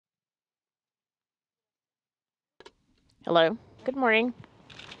Hello. Good morning.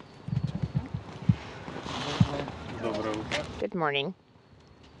 Good morning.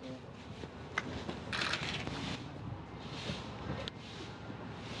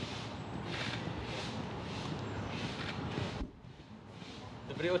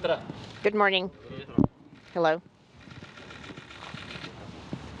 Good morning. Hello.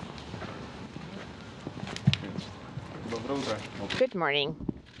 Good morning.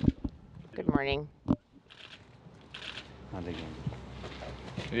 Good morning.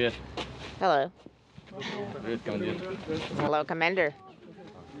 Привет. Hello. Привет, командир. Hello, Commander.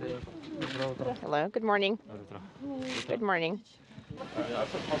 Hello. Good morning. Good morning.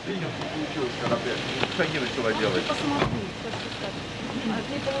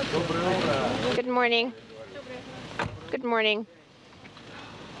 Good morning. Good morning.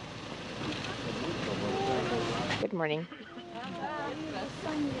 Good morning.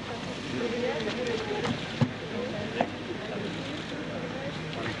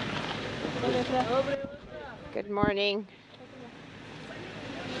 Good morning.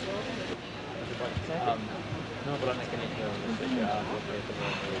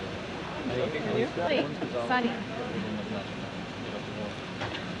 Sunny.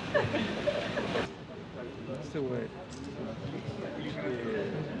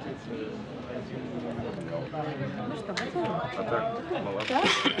 Ну что, готовы? Да,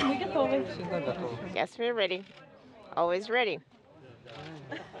 мы готовы. Всегда готовы. Yes, we're ready. Always ready.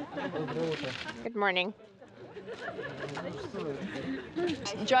 Good morning.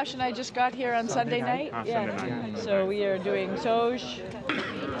 Josh and I just got here on Sunday night. So we are doing Soj.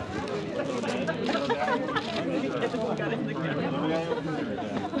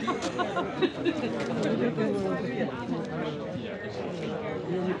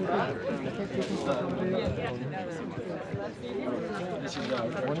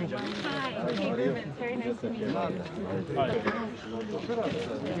 Very nice to meet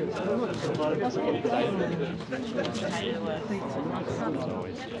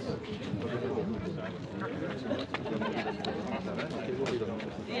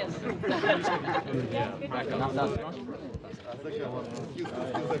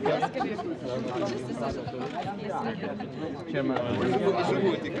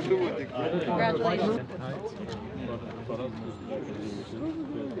Congratulations.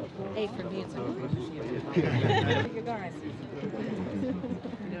 Hey, for me, it's Gagarin.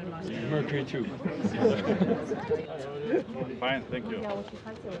 Mercury 2. Fine, thank you.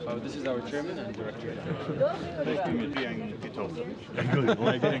 This is our chairman and director. Nice to meet you. I'm Tito. Good.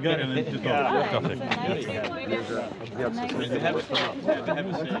 Like Gagarin and Tito.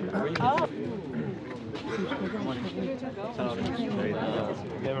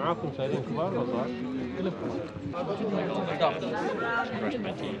 معاكم سائلين كبار ولا صغار؟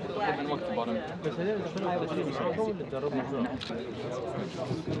 بس هذول اللي معاكم اللي تدربوا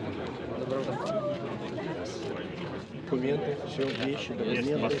документы, все, вещи,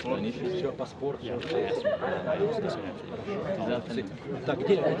 документы, все, паспорт, все. Так,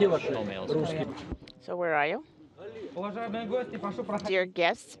 где ваши русские? So where are you? Dear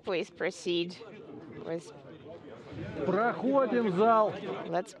guests, please proceed with. Проходим в зал.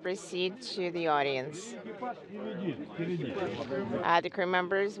 Let's proceed to the audience. The crew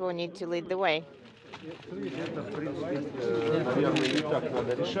members will need to lead the way. Это, в принципе, наверное, не так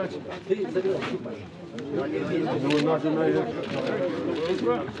надо решать. Ну, надо, наверное...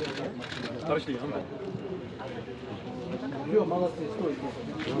 Все, молодцы, стойте.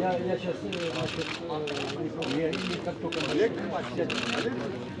 Я сейчас, значит, как только... Олег?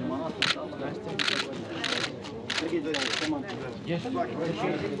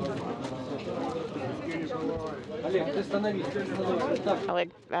 Олег, ты становись.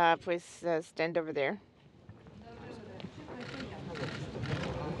 Oleg, please stand over there.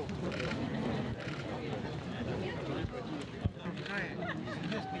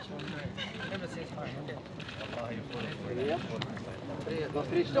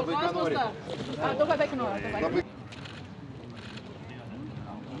 До Космоса. До Бaikonur.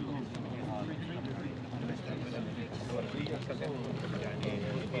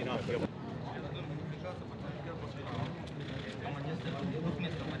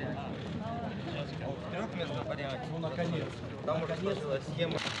 Ну, наконец. Там уже сложилась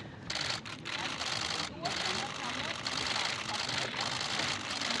схема.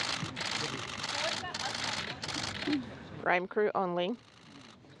 Prime crew only.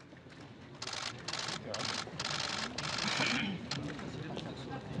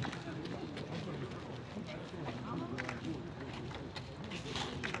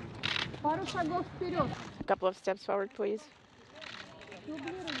 Пару шагов вперед. A couple of steps forward, please.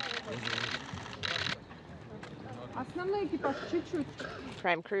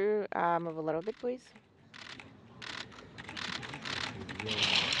 Prime crew, move a little bit, please.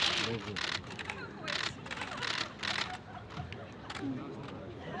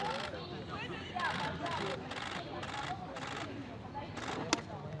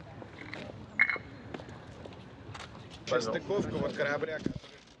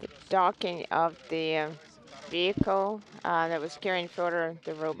 Docking of the vehicle that was carrying Fodor,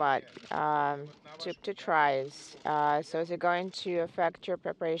 the robot, to tries. So is it going to affect your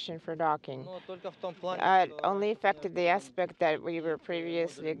preparation for docking? It only affected the aspect that we were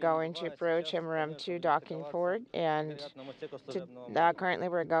previously going to approach MRM2 docking port, and currently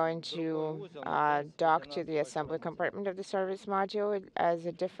we're going to dock to the assembly compartment of the service module as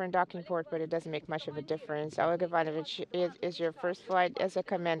a different docking port, but it doesn't make much of a difference. Oleg Ivanovich, it is your first flight as a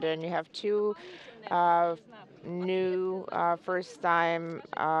commander, and you have two new first-time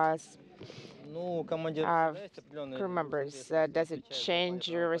crew members. Does it change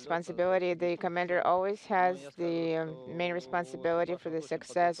your responsibility? The commander always has the main responsibility for the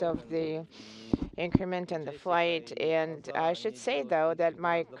success of the increment and the flight. And I should say, though, that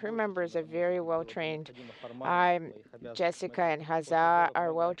my crew members are very well trained. Jessica and Hazzaa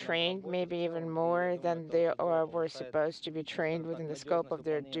are well trained, maybe even more than they were supposed to be trained within the scope of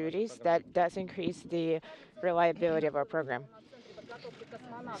their duties. That does increase the reliability of our program.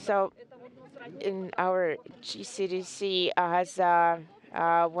 So in our GCDC, Hazzaa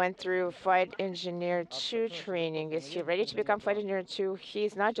went through Flight Engineer 2 training. Is he ready to become Flight Engineer 2?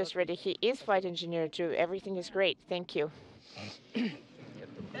 He's not just ready, he is Flight Engineer 2. Everything is great. Thank you.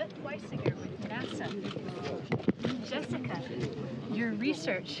 Twice a year with NASA. Jessica, your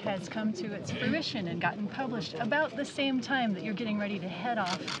research has come to its fruition and gotten published about the same time that you're getting ready to head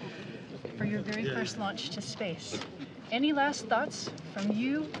off for your very first launch to space. Any last thoughts from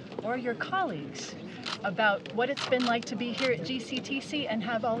you or your colleagues about what it's been like to be here at GCTC and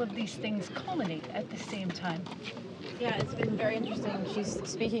have all of these things culminate at the same time? Yeah, it's been very interesting. She's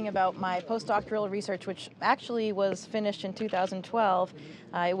speaking about my postdoctoral research, which actually was finished in 2012.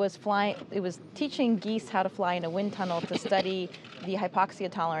 It was teaching geese how to fly in a wind tunnel to study the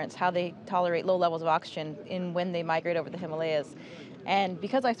hypoxia tolerance, how they tolerate low levels of oxygen when they migrate over the Himalayas. And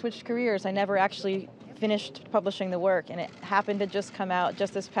because I switched careers, I never actually finished publishing the work, and it happened to just come out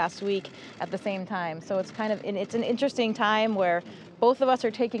just this past week at the same time. So it's it's an interesting time where both of us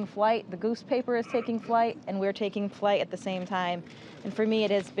are taking flight. The Goose paper is taking flight, and we're taking flight at the same time. And for me, it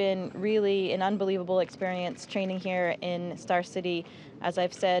has been really an unbelievable experience training here in Star City. As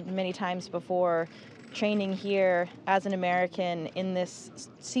I've said many times before, training here as an American in this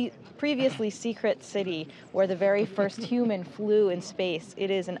previously secret city where the very first human flew in space.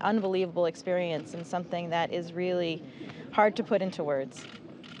 It is an unbelievable experience and something that is really hard to put into words.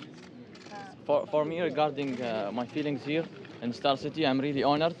 For me, regarding my feelings here in Star City, I'm really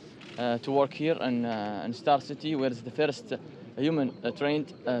honored to work here in Star City, where it's the first human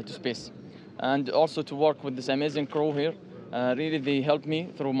trained to space. And also to work with this amazing crew here. Really, they helped me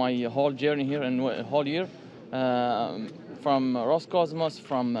through my whole journey here and whole year. From Roscosmos,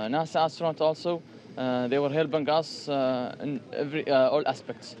 from NASA astronaut also. They were helping us in all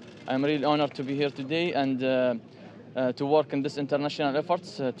aspects. I'm really honored to be here today and to work in this international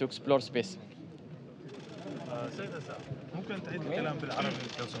efforts to explore space. سيد هزاع ممكن تعيد الكلام بالعربي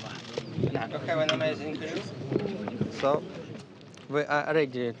لو سمحت؟ نعم. Okay, my name is English. So, we are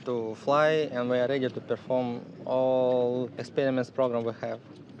ready to fly and we are ready to perform all experiments program we have.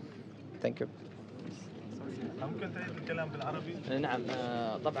 Thank you. ممكن تعيد الكلام بالعربي؟ نعم.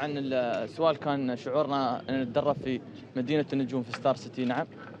 طبعا السؤال كان شعورنا أن نتدرب في مدينة النجوم في ستار سيتي. نعم.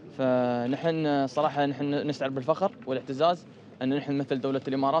 فنحن صراحة نحن نشعر بالفخر والاعتزاز أن نحن نمثل دولة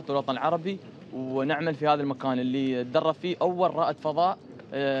الإمارات والوطن العربي ونعمل في هذا المكان اللي تدرب فيه أول رائد فضاء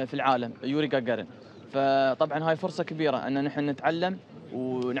في العالم يوري غاغارين. فطبعا هاي فرصة كبيرة أن نحن نتعلم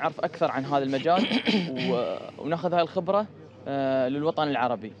ونعرف أكثر عن هذا المجال وناخذ هاي الخبرة للوطن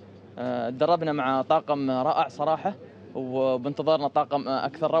العربي. تدربنا مع طاقم رائع صراحة وبانتظارنا طاقم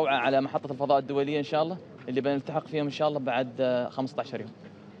أكثر روعة على محطة الفضاء الدولية إن شاء الله اللي بنلتحق فيهم إن شاء الله بعد 15 يوم.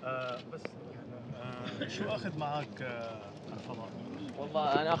 بس شو أخذ معك الفضاء؟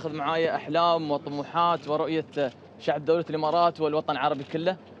 والله أنا أخذ معايا أحلام وطموحات ورؤية شعب دولة الإمارات والوطن العربي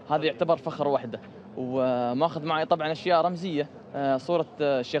كله. هذا يعتبر فخر وحده. وماخذ معي طبعا أشياء رمزية. صورة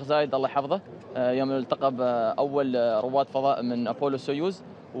الشيخ زايد الله يحفظه يوم التقى بأول رواد فضاء من أبولو سويوز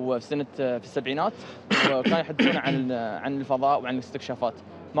وفي السبعينات وكان يحدثون عن الفضاء وعن الاستكشافات.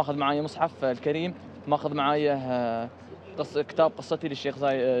 ماخذ معي مصحف الكريم. ماخذ معي كتاب قصتي للشيخ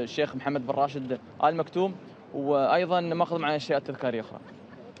الشيخ محمد بن راشد آل مكتوم. وأيضا ماخذ معي أشياء تذكارية أخرى.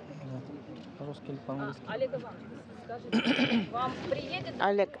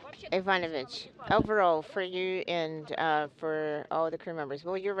 Oleg Ivanovich, overall for you and for all the crew members,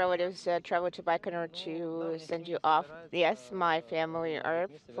 will your relatives travel to Baikonur to send you off? Yes, my family are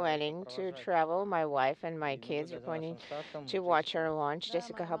planning to travel. My wife and my kids are planning to watch our launch.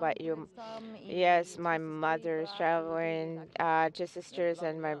 Jessica, how about you? Yes, my mother is traveling, two sisters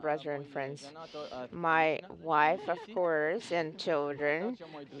and my brother and friends. My wife, of course, and children,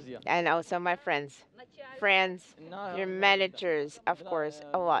 and also my friends. Friends, your managers, of course,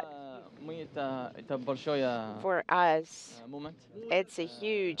 a lot. For us, it's a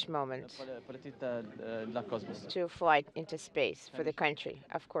huge moment to fly into space for the country,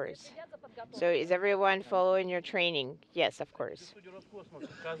 of course. So is everyone following your training? Yes, of course.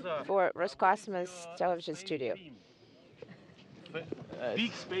 For Roscosmos television studio.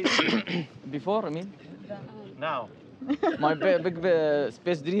 Big space. Before, I mean? Now. My big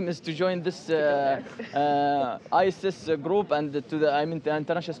space dream is to join this ISS group and the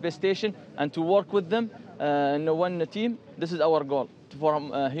International Space Station and to work with them in one team. This is our goal for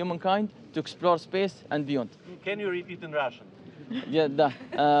humankind to explore space and beyond. Can you repeat in Russian? Yeah, да.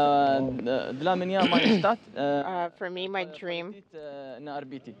 Для меня for me, my dream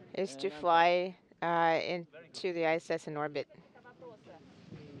is to fly into the ISS in orbit.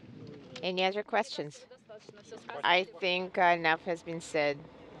 Any other questions? I think enough has been said.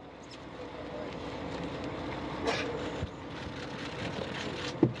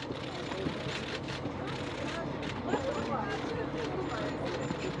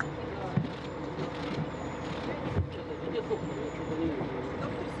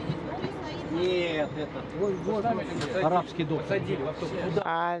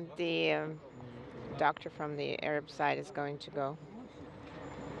 The doctor from the Arab side is going to go.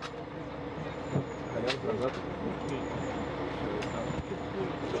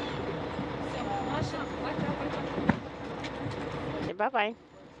 Okay, bye-bye.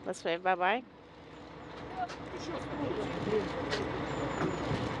 Let's wave bye-bye.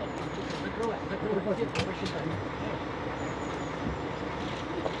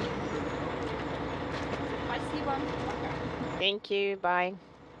 Thank you. Bye.